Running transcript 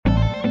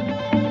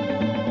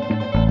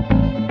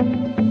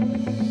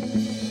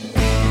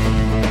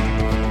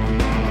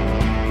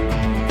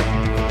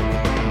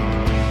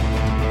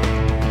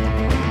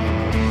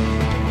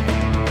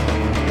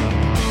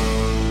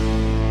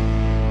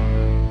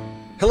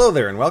Hello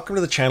there, and welcome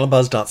to the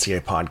ChannelBuzz.ca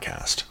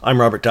podcast.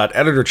 I'm Robert Dutt,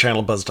 editor of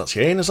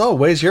ChannelBuzz.ca, and as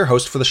always, your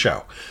host for the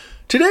show.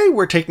 Today,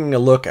 we're taking a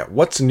look at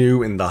what's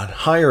new in the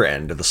higher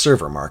end of the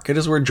server market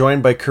as we're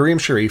joined by Kareem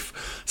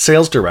Sharif,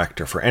 Sales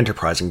Director for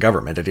Enterprise and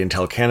Government at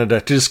Intel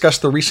Canada, to discuss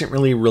the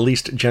recently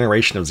released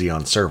generation of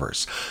Xeon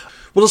servers.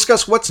 We'll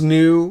discuss what's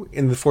new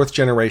in the fourth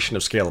generation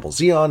of scalable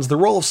Xeons, the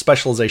role of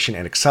specialization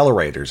and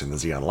accelerators in the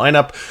Xeon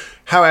lineup,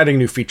 how adding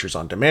new features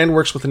on demand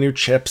works with the new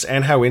chips,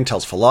 and how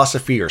Intel's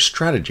philosophy or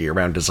strategy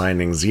around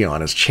designing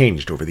Xeon has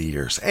changed over the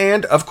years.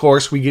 And, of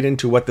course, we get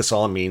into what this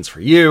all means for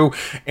you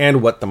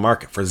and what the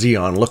market for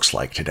Xeon looks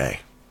like today.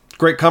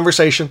 Great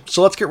conversation,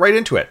 so let's get right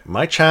into it.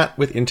 My chat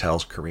with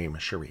Intel's Kareem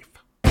Sharif.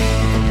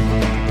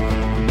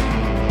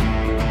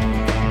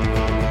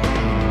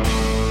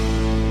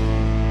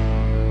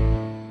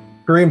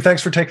 Kareem,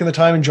 thanks for taking the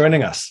time and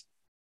joining us.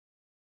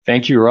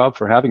 Thank you, Rob,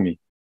 for having me.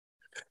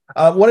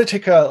 I want to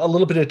take a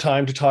little bit of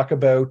time to talk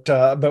about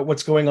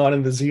what's going on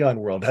in the Xeon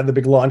world. Had the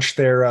big launch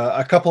there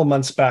a couple of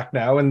months back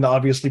now, and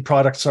obviously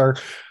products are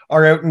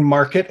out in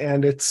market,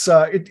 and it's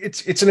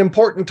an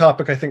important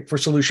topic, I think, for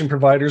solution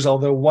providers.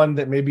 Although one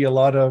that maybe a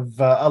lot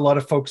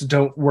of folks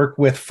don't work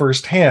with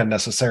firsthand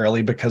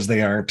necessarily because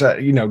they aren't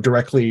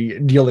directly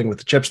dealing with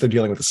the chips; they're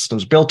dealing with the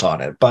systems built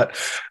on it. But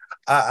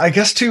I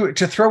guess to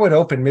throw it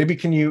open, maybe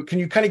can you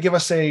kind of give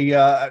us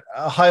a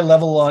high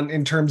level on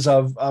in terms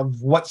of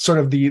what sort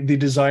of the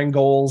design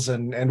goals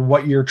and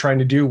what you're trying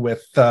to do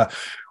with the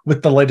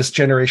latest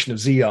generation of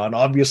Xeon?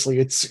 Obviously,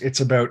 it's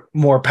about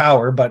more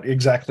power, but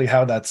exactly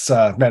how that's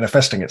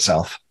manifesting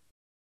itself.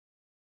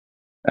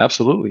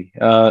 Absolutely.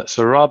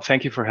 So, Rob,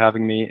 thank you for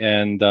having me.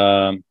 And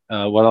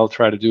what I'll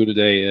try to do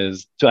today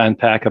is to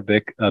unpack a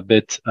bit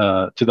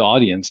to the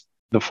audience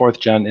the fourth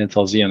gen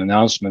Intel Xeon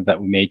announcement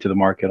that we made to the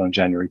market on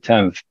January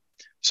 10th.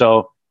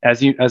 So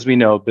as we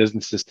know,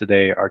 businesses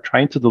today are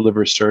trying to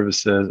deliver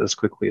services as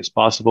quickly as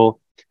possible,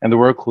 and the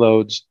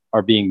workloads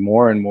are being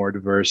more and more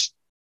diverse.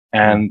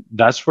 And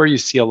that's where you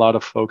see a lot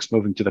of folks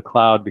moving to the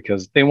cloud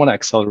because they want to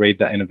accelerate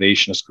that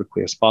innovation as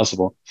quickly as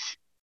possible.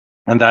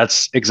 And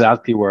that's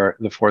exactly where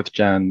the fourth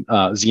gen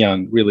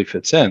Xeon really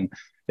fits in,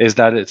 is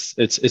that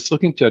it's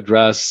looking to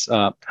address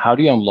how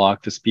do you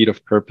unlock the speed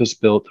of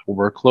purpose-built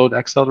workload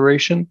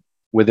acceleration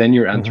within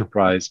your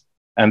enterprise.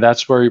 And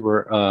that's where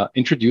we're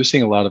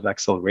introducing a lot of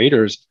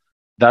accelerators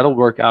that'll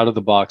work out of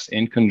the box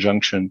in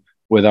conjunction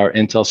with our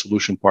Intel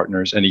solution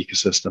partners and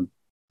ecosystem.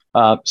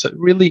 So it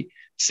really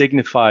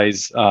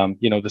signifies,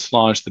 this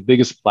launch, the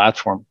biggest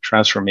platform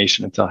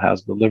transformation Intel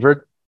has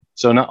delivered.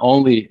 So not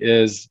only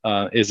is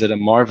it a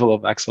marvel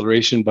of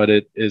acceleration, but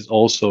it is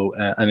also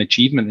an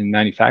achievement in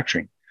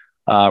manufacturing.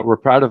 We're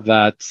proud of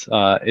that.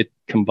 It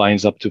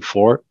combines up to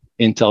 4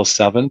 Intel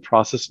 7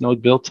 process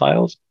node build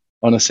tiles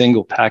on a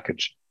single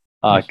package,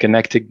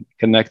 connected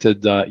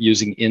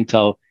using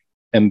Intel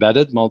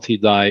embedded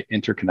multi-die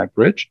interconnect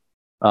bridge,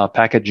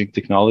 packaging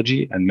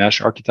technology, and mesh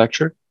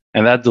architecture.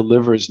 And that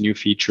delivers new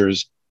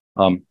features,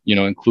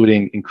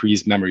 including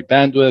increased memory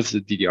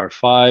bandwidth,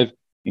 DDR5,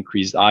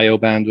 increased I/O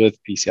bandwidth,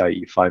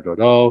 PCIe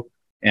 5.0,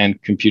 and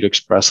Compute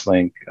Express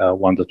Link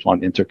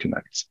 1.1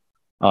 interconnects.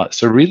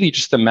 So really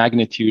just the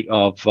magnitude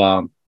of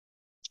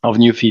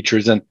new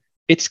features. And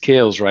it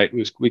scales, right?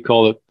 We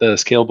call it the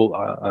scalable,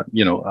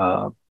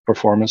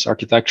 performance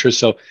architecture.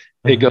 So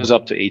it goes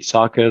up to 8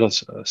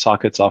 sockets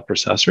of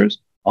processors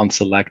on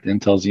select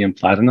Intel Xeon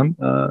Platinum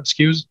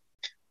SKUs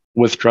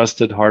with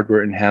trusted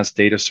hardware enhanced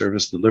data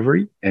service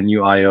delivery and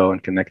new I/O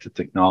and connected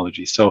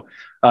technology. So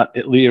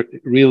it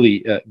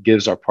really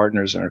gives our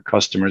partners and our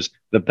customers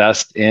the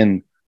best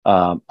in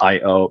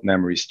I/O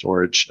memory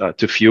storage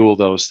to fuel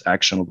those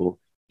actionable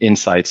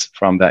insights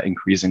from that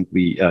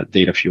increasingly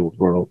data-fueled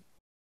world.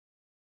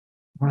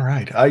 All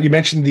right. You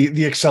mentioned the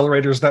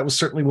accelerators. That was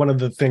certainly one of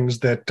the things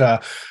that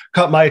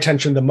caught my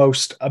attention the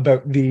most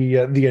about the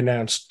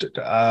announced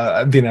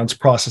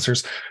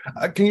processors.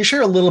 Can you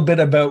share a little bit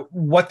about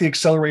what the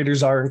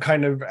accelerators are and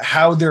kind of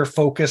how they're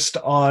focused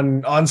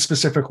on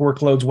specific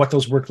workloads, what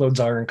those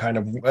workloads are, and kind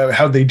of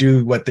how they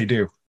do what they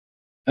do?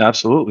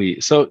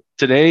 Absolutely. So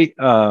today,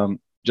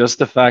 just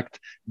the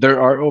fact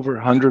there are over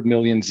 100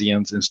 million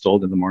Xeons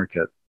installed in the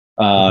market.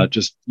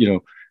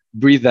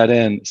 Breathe that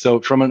in.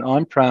 So from an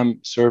on-prem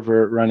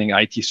server running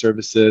IT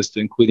services to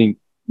including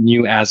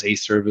new as a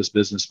service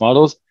business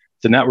models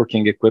to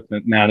networking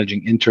equipment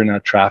managing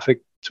internet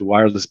traffic to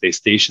wireless base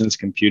stations,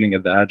 computing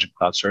at the edge and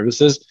cloud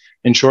services.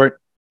 In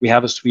short, we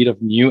have a suite of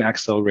new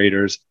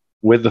accelerators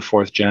with the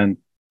fourth gen,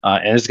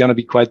 and it's going to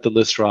be quite the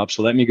list, Rob.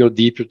 So let me go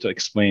deeper to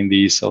explain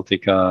these. I'll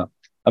take a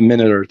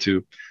minute or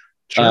two.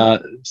 Sure.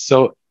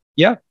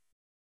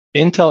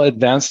 Intel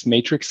Advanced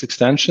Matrix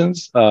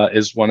Extensions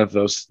is one of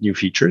those new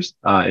features.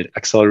 It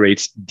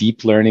accelerates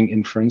deep learning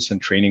inference and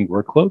training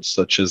workloads,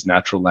 such as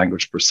natural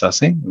language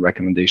processing and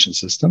recommendation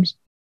systems.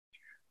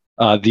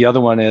 The other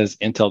one is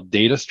Intel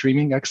Data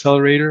Streaming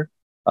Accelerator,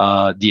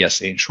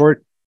 DSA in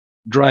short,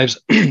 drives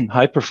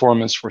high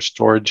performance for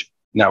storage,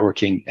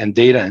 networking, and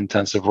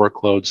data-intensive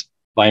workloads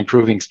by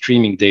improving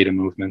streaming data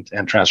movement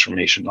and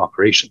transformation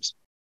operations.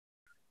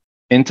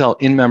 Intel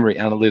in-memory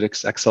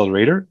analytics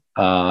accelerator,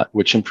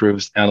 which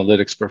improves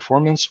analytics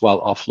performance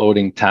while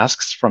offloading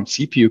tasks from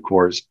CPU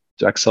cores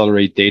to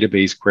accelerate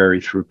database query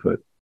throughput.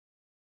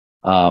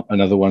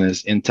 Another one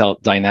is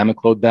Intel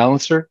Dynamic Load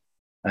Balancer.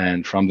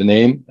 And from the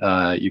name,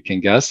 you can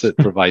guess it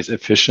provides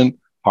efficient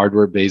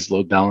hardware-based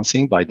load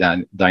balancing by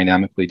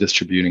dynamically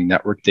distributing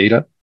network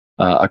data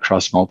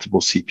across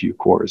multiple CPU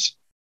cores.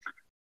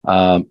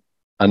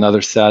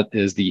 Another set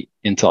is the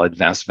Intel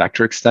Advanced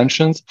Vector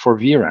Extensions for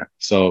VRAM.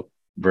 So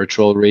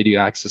Virtual Radio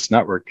Access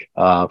Network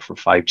for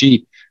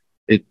 5G,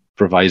 it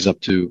provides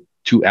up to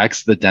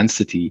 2x the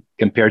density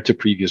compared to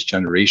previous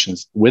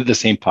generations with the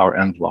same power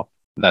envelope.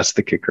 That's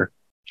the kicker.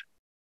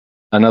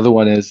 Another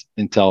one is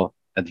Intel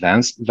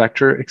Advanced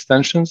Vector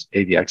Extensions,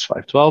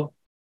 AVX512,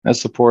 that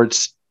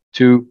supports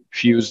 2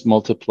 fused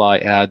multiply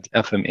add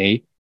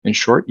FMA in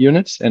short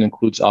units and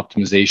includes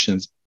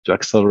optimizations to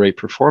accelerate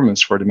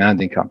performance for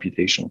demanding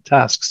computational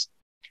tasks.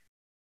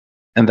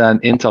 And then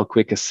Intel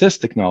Quick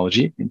Assist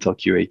technology, Intel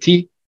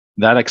QAT,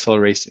 that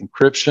accelerates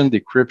encryption,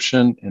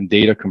 decryption, and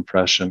data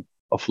compression,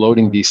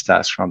 offloading these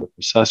tasks from the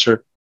processor.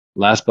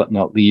 Last but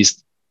not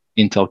least,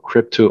 Intel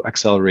Crypto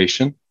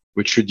Acceleration,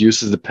 which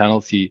reduces the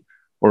penalty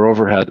or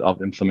overhead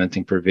of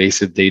implementing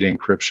pervasive data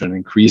encryption,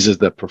 increases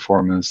the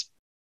performance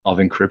of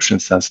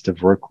encryption-sensitive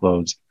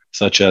workloads,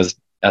 such as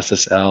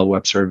SSL,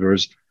 web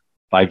servers,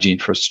 5G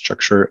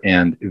infrastructure,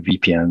 and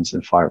VPNs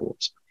and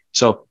firewalls.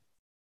 So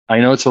I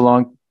know it's a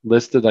long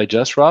list to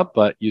digest, Rob,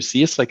 but you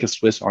see it's like a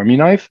Swiss Army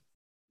knife.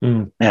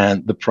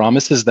 And the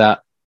promise is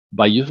that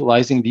by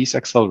utilizing these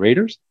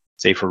accelerators,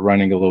 say for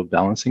running a load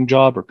balancing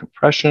job or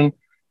compression,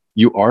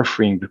 you are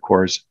freeing the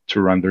cores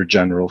to run their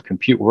general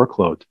compute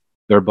workload,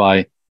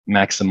 thereby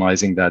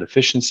maximizing that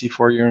efficiency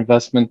for your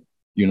investment.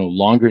 You no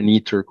longer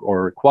need to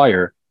or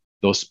require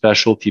those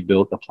specialty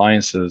built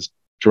appliances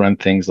to run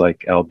things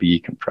like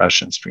LB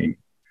compression streaming.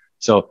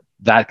 So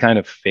that kind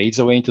of fades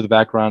away into the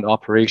background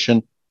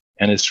operation.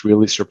 And it's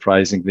really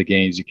surprising the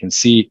gains you can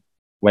see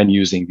when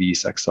using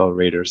these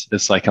accelerators.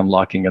 It's like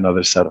unlocking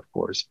another set of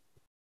cores.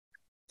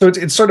 So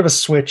it's sort of a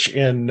switch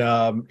in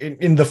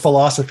the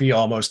philosophy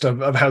almost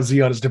of how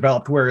Xeon is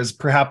developed, whereas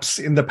perhaps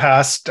in the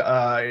past,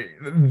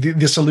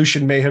 the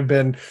solution may have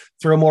been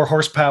throw more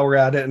horsepower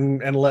at it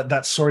and let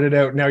that sort it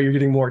out. Now you're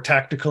getting more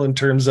tactical in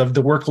terms of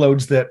the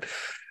workloads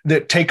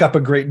that take up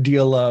a great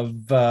deal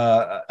of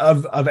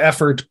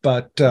effort,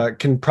 but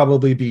can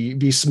probably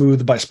be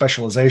smoothed by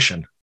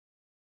specialization.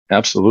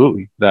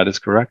 Absolutely, that is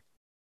correct.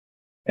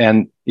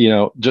 And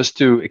just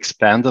to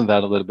expand on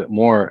that a little bit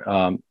more,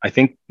 I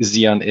think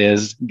Xeon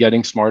is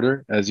getting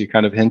smarter, as you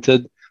kind of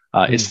hinted.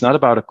 It's not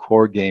about a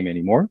core game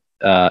anymore.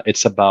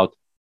 It's about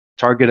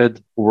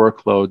targeted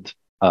workload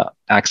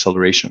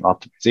acceleration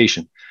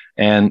optimization.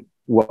 And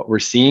what we're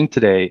seeing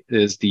today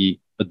is the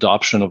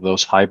adoption of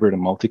those hybrid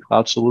and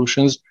multi-cloud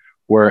solutions,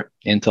 where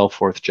Intel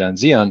 4th Gen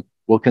Xeon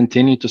will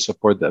continue to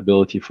support the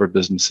ability for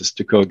businesses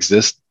to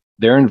coexist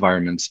their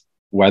environments,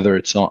 whether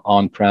it's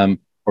on-prem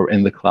or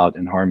in the cloud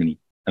in harmony.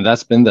 And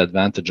that's been the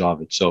advantage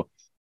of it. So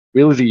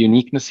really the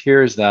uniqueness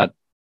here is that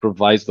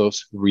provides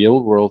those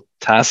real world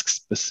task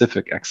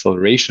specific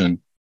acceleration,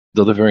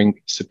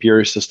 delivering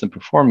superior system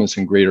performance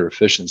and greater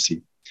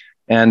efficiency.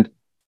 And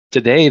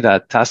today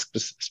that task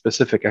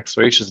specific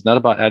acceleration is not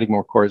about adding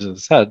more cores, as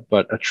I said,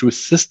 but a true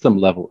system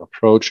level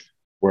approach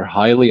where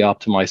highly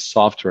optimized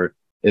software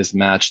is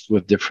matched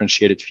with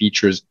differentiated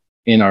features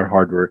in our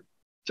hardware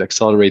to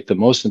accelerate the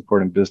most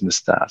important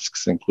business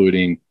tasks,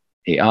 including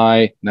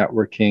AI,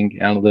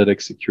 networking,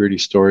 analytics, security,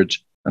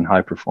 storage, and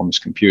high performance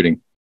computing.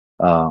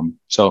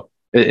 So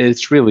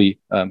it's really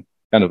kind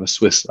of a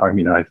Swiss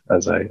Army knife,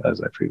 as I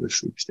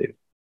previously stated.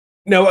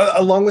 Now,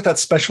 along with that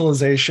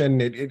specialization,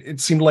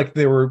 it seemed like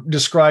there were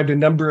described a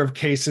number of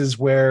cases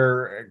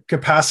where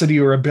capacity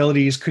or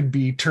abilities could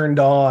be turned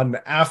on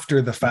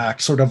after the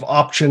fact, sort of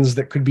options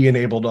that could be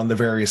enabled on the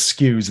various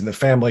SKUs in the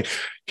family.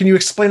 Can you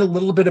explain a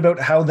little bit about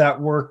how that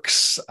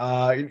works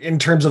in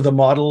terms of the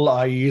model,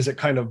 i.e. is it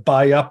kind of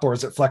buy up or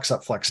is it flex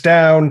up, flex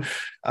down?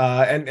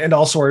 And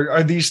also,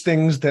 are these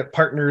things that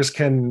partners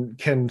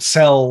can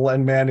sell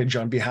and manage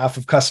on behalf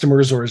of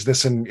customers, or is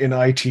this in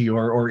IT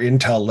or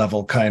Intel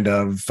level kind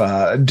of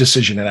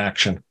decision and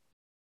action?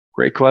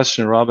 Great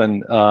question,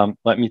 Robin.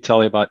 Let me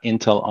tell you about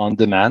Intel On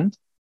Demand.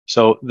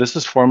 So this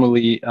is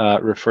formally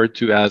referred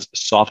to as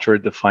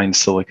software-defined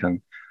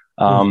silicon.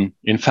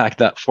 In fact,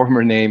 that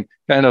former name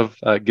kind of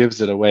gives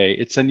it away.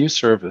 It's a new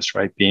service,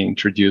 right, being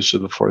introduced to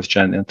the 4th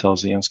Gen Intel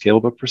Xeon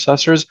Scalable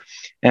processors.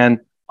 And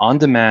On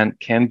Demand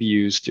can be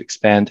used to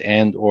expand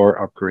and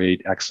or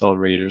upgrade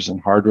accelerators and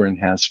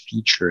hardware-enhanced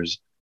features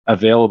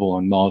available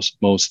on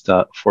most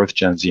 4th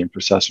Gen Xeon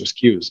processor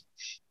SKUs.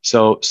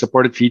 So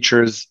supported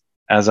features,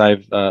 as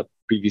I've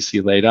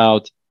previously laid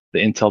out, the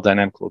Intel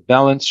Dynamic Load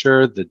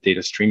Balancer, the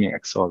data streaming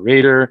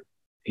accelerator,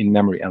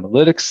 in-memory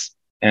analytics,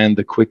 and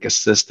the Quick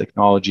Assist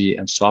technology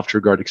and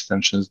software guard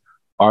extensions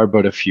are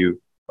but a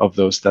few of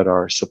those that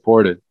are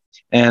supported.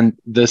 And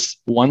this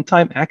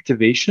one-time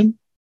activation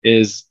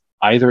is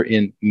either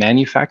in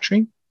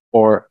manufacturing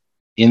or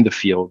in the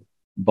field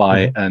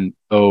by an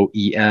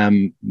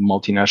OEM,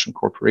 multinational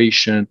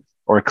corporation,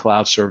 or a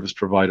cloud service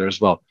provider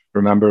as well.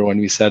 Remember when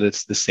we said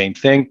it's the same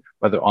thing,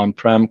 whether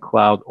on-prem,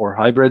 cloud, or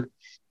hybrid,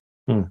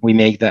 we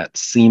make that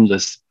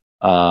seamless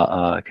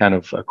kind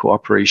of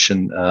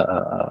cooperation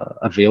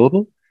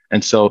available.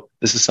 And so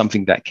this is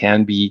something that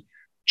can be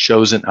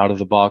chosen out of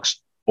the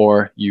box,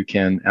 or you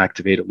can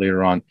activate it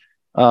later on.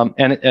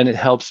 And it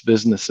helps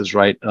businesses,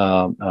 right,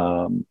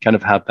 kind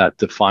of have that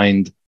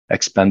defined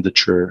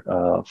expenditure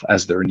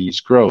as their needs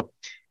grow.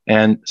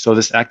 And so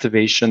this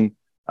activation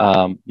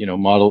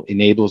model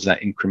enables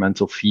that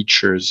incremental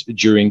features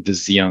during the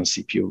Xeon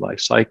CPU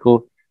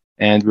lifecycle.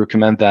 And we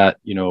recommend that,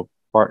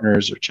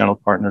 partners or channel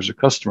partners or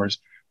customers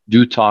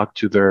do talk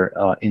to their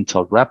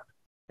Intel rep,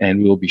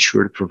 and we will be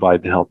sure to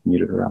provide the help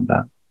needed around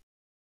that.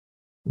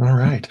 All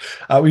right.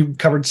 We've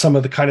covered some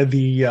of the kind of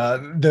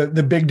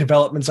the big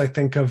developments, I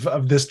think,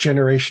 of this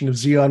generation of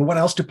Xeon. What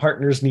else do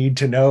partners need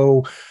to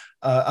know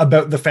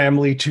about the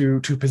family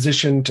to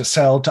position, to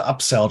sell, to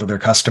upsell to their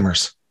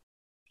customers?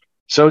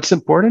 So it's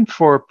important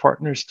for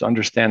partners to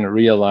understand and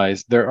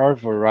realize there are a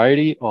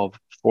variety of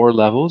 4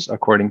 levels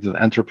according to the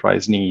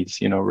enterprise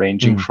needs,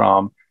 ranging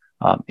from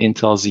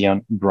Intel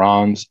Xeon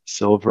Bronze,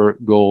 Silver,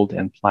 Gold,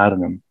 and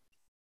Platinum.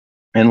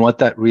 And what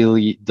that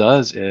really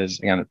does is,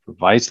 again, it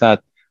provides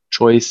that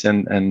choice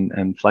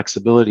and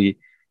flexibility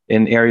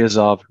in areas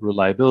of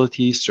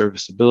reliability,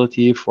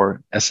 serviceability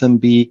for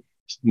SMB,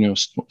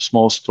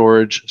 small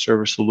storage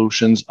server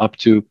solutions, up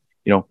to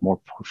more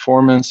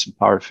performance and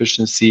power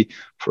efficiency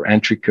for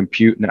entry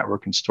compute,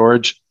 network, and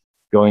storage,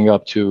 going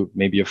up to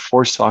maybe a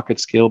 4-socket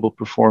scalable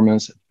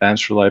performance,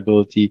 advanced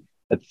reliability,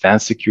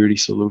 advanced security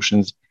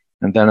solutions,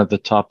 and then at the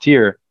top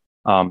tier,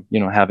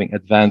 having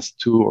advanced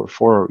 2 or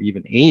 4 or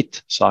even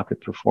 8-socket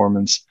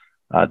performance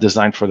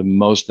designed for the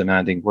most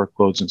demanding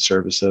workloads and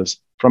services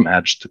from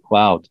edge to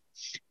cloud.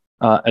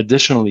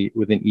 Additionally,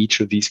 within each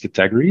of these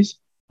categories,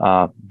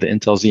 the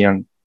Intel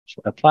Xeon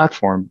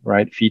platform,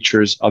 right,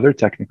 features other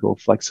technical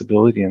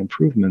flexibility and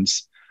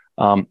improvements,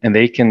 and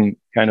they can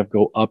kind of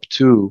go up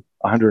to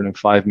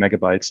 105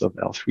 megabytes of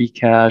L3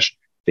 cache.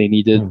 They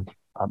needed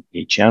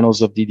 8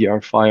 channels of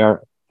DDR5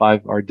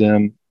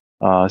 RDIMM,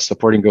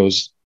 supporting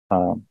those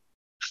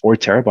 4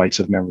 terabytes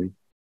of memory,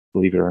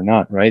 believe it or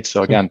not, right?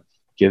 So again,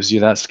 gives you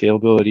that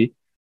scalability,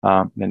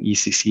 then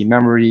ECC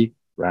memory,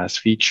 RAS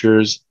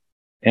features,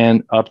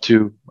 and up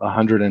to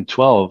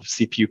 112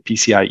 CPU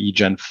PCIe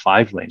Gen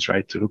 5 lanes,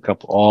 right, to hook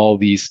up all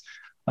these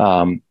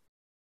appliances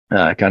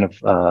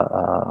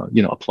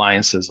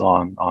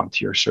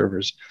onto your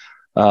servers,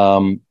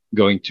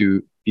 going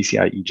to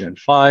PCIe Gen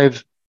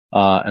 5,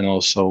 and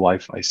also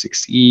Wi-Fi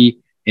 6E,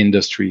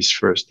 industry's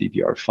first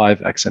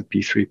DDR5 XMP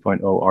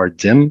 3.0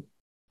 RDIMM,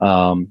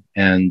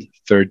 and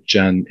 3rd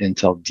gen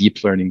Intel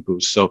Deep Learning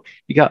Boost. So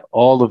you got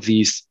all of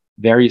these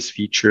various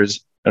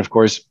features. And of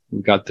course,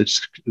 we've got the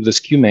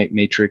SKU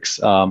matrix,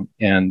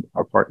 and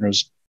our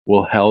partners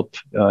will help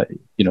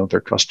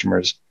their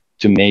customers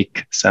to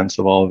make sense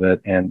of all of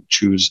it and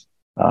choose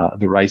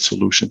the right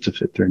solution to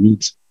fit their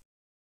needs.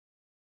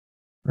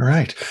 All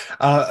right.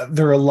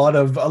 There are a lot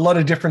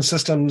of different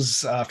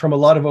systems from a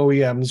lot of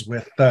OEMs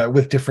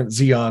with different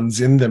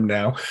Xeons in them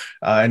now,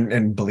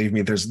 and believe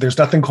me, there's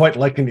nothing quite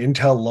like an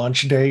Intel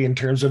launch day in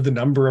terms of the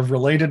number of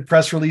related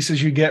press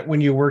releases you get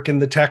when you work in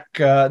the tech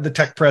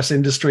press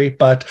industry.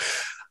 But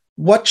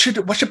what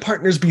should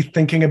partners be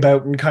thinking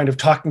about and kind of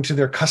talking to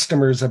their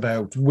customers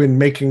about when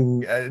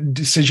making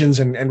decisions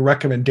and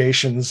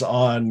recommendations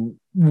on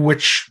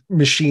which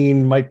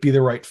machine might be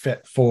the right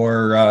fit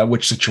for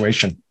which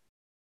situation?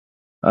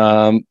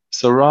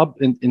 So Rob,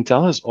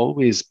 Intel has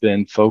always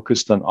been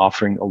focused on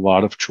offering a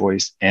lot of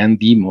choice and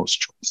the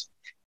most choice.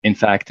 In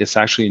fact, it's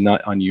actually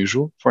not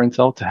unusual for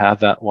Intel to have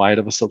that wide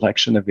of a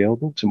selection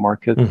available to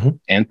market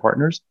and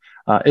partners.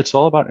 It's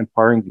all about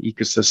empowering the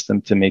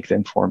ecosystem to make the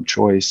informed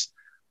choice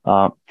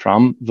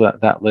from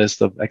that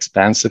list of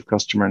expansive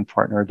customer and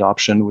partner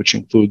adoption, which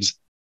includes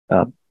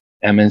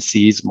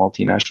MNCs,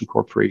 multinational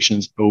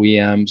corporations,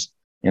 OEMs,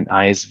 and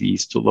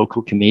ISVs, to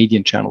local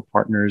Canadian channel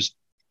partners.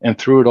 And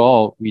through it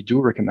all, we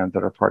do recommend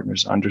that our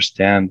partners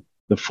understand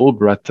the full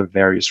breadth of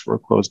various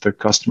workloads their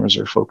customers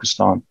are focused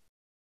on.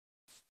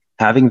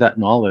 Having that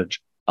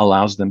knowledge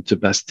allows them to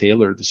best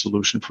tailor the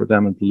solution for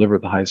them and deliver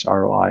the highest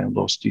ROI and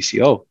lowest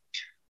TCO.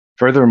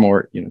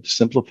 Furthermore, to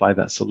simplify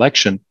that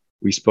selection,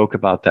 we spoke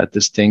about that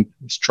distinct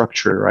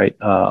structure, right,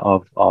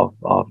 of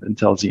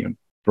Intel Xeon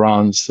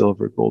Bronze,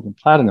 Silver, Gold, and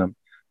Platinum.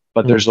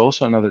 But there's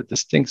also another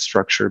distinct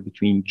structure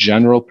between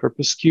general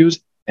purpose queues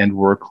and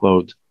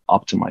workload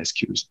optimized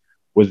queues,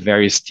 with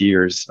various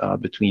tiers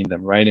between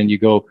them, right? And you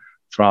go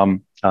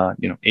from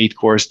 8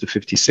 cores to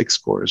 56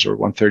 cores, or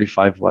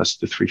 135 watts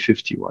to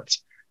 350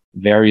 watts,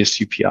 various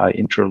UPI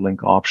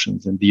interlink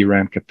options and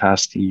DRAM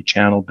capacity,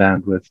 channel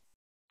bandwidth,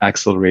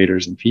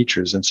 accelerators, and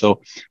features. And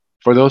so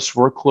for those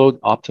workload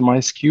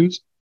optimized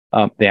queues,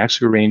 they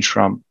actually range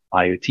from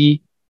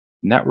IoT,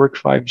 network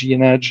 5G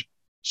and edge,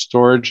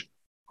 storage,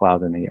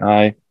 cloud and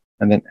AI,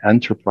 and then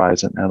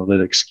enterprise and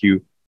analytics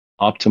queue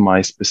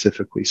optimized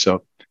specifically.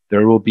 So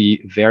there will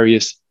be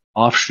various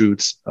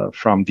offshoots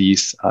from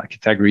these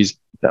categories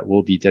that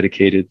will be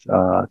dedicated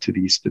to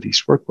these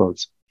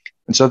workloads.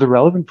 And so the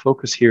relevant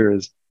focus here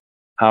is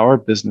how our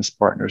business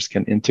partners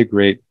can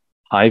integrate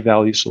high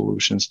value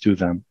solutions to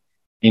them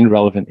in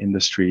relevant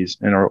industries.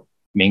 And our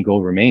main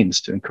goal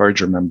remains to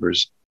encourage our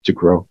members to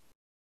grow.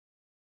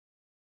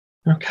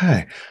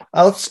 Okay,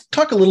 let's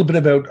talk a little bit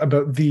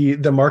about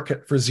the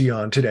market for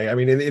Xeon today. I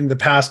mean, in the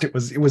past, it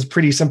was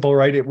pretty simple,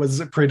 right? It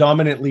was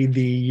predominantly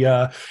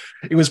the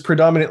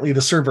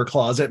server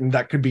closet, and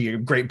that could be a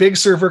great big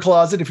server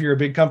closet if you're a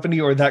big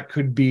company, or that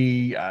could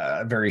be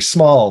a very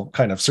small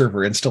kind of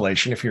server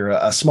installation if you're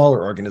a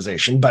smaller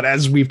organization. But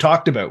as we've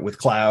talked about with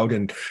cloud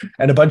and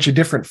a bunch of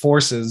different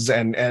forces,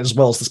 and as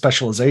well as the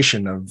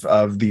specialization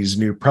of these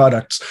new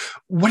products,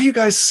 what do you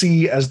guys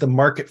see as the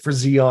market for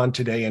Xeon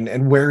today,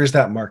 and where is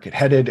that market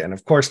headed? And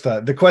of course,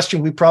 the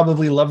question we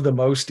probably love the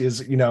most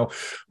is,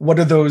 what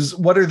are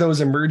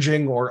those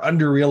emerging or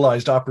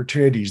underrealized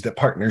opportunities that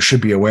partners should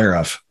be aware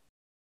of?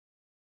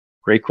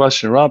 Great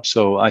question, Rob.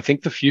 So I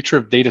think the future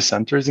of data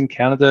centers in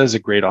Canada is a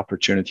great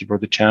opportunity for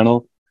the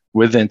channel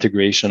with the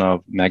integration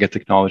of mega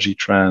technology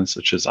trends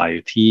such as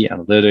IoT,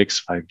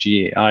 analytics,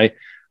 5G, AI.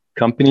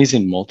 Companies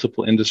in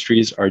multiple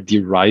industries are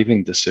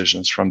deriving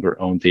decisions from their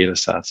own data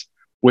sets,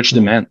 which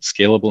demand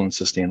scalable and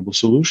sustainable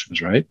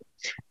solutions, right?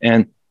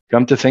 And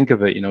come to think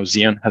of it,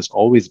 Xeon has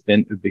always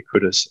been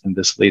ubiquitous, and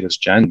this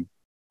latest gen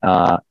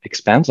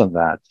expands on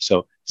that.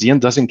 So Xeon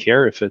doesn't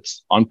care if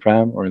it's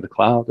on-prem or in the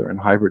cloud or in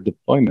hybrid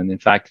deployment. In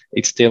fact,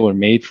 it's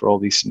tailor-made for all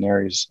these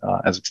scenarios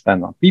as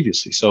expanded on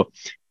previously. So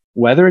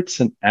whether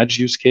it's an edge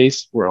use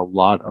case where a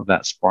lot of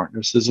that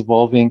smartness is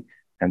evolving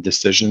and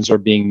decisions are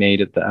being made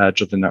at the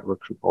edge of the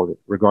network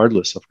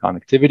regardless of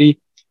connectivity,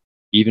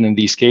 even in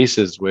these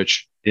cases,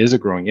 which is a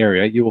growing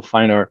area, you will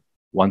find our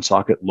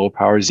one-socket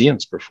low-power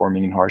Xeons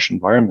performing in harsh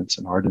environments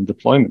and hardened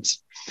deployments.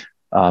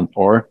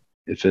 Or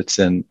if it's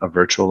in a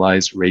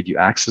virtualized radio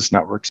access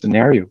network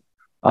scenario,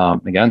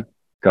 again,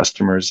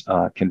 customers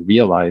can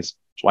realize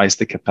twice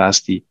the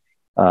capacity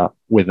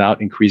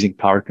without increasing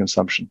power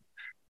consumption.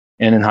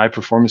 And in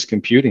high-performance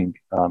computing,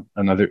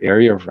 another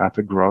area of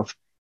rapid growth,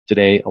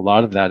 today, a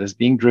lot of that is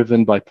being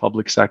driven by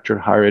public sector,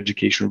 higher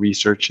education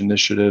research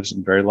initiatives,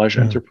 and very large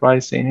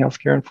enterprise, say in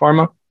healthcare and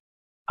pharma.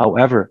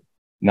 However,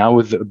 now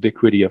with the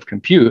ubiquity of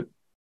compute,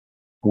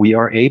 we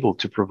are able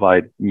to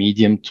provide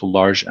medium to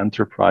large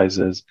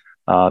enterprises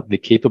the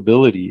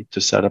capability to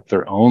set up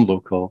their own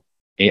local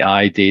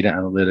AI data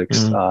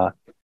analytics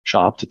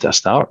shop to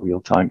test out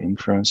real-time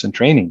inference and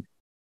training,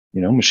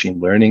 machine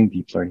learning,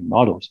 deep learning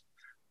models.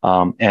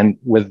 And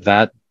with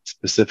that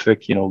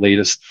specific,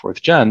 latest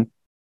fourth gen,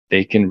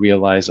 they can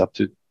realize up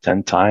to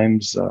 10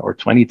 times or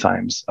 20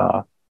 times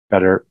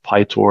better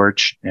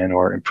PyTorch and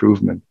or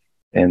improvement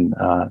in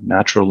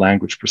natural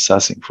language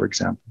processing, for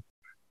example.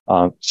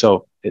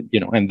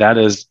 And that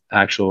is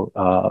actual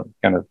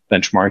kind of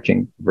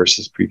benchmarking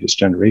versus previous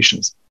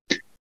generations.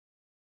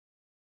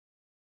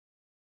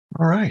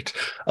 All right.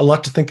 A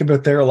lot to think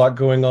about there, a lot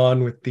going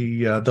on with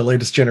the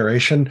latest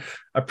generation.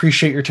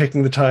 Appreciate your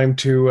taking the time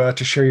to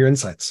share your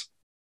insights.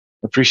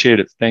 Appreciate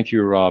it. Thank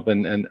you, Rob.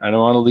 And I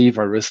don't want to leave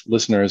our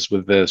listeners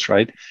with this,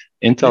 right?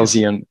 Intel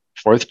Xeon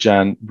 4th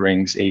Gen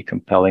brings a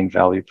compelling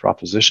value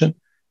proposition.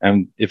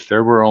 And if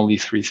there were only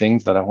three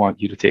things that I want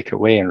you to take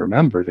away and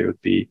remember, they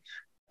would be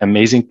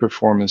amazing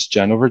performance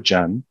gen over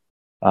gen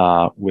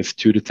with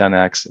 2 to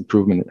 10x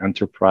improvement in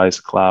enterprise,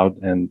 cloud,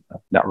 and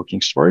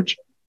networking storage,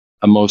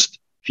 a most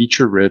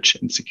feature-rich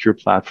and secure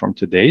platform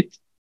to date,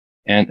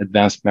 and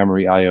advanced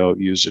memory I/O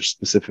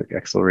user-specific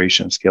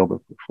acceleration and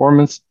scalable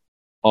performance.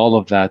 All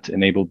of that to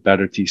enable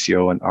better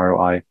TCO and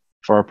ROI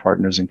for our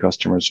partners and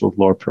customers with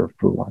lower per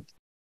watt.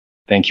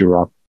 Thank you,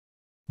 Rob.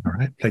 All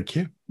right. Thank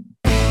you.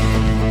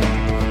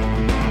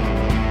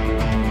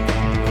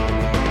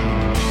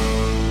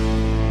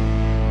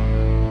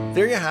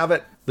 There you have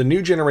it, the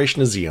new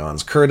generation of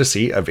Xeons,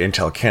 courtesy of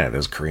Intel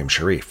Canada's Kareem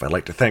Sharif. I'd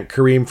like to thank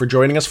Kareem for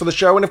joining us for the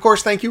show, and of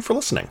course, thank you for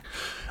listening.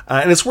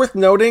 And it's worth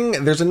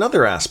noting, there's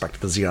another aspect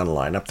of the Xeon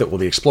lineup that we'll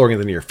be exploring in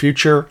the near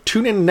future.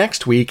 Tune in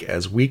next week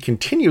as we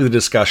continue the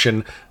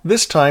discussion,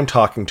 this time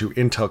talking to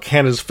Intel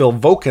Canada's Phil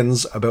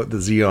Vokins about the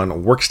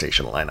Xeon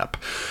workstation lineup.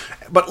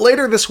 But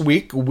later this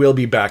week, we'll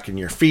be back in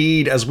your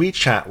feed as we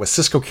chat with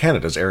Cisco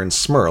Canada's Aaron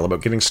Smurl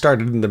about getting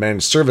started in the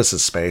managed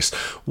services space,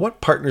 what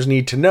partners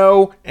need to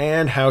know,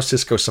 and how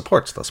Cisco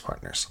supports those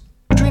partners.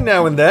 Between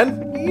now and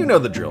then, you know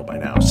the drill by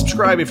now.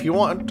 Subscribe if you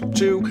want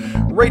to,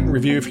 rate and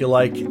review if you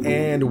like,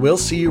 and we'll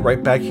see you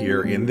right back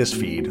here in this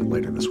feed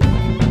later this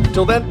week.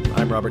 Till then,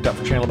 I'm Robert Dutt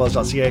for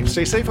ChannelBuzz.ca.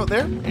 Stay safe out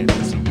there, and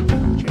we'll see you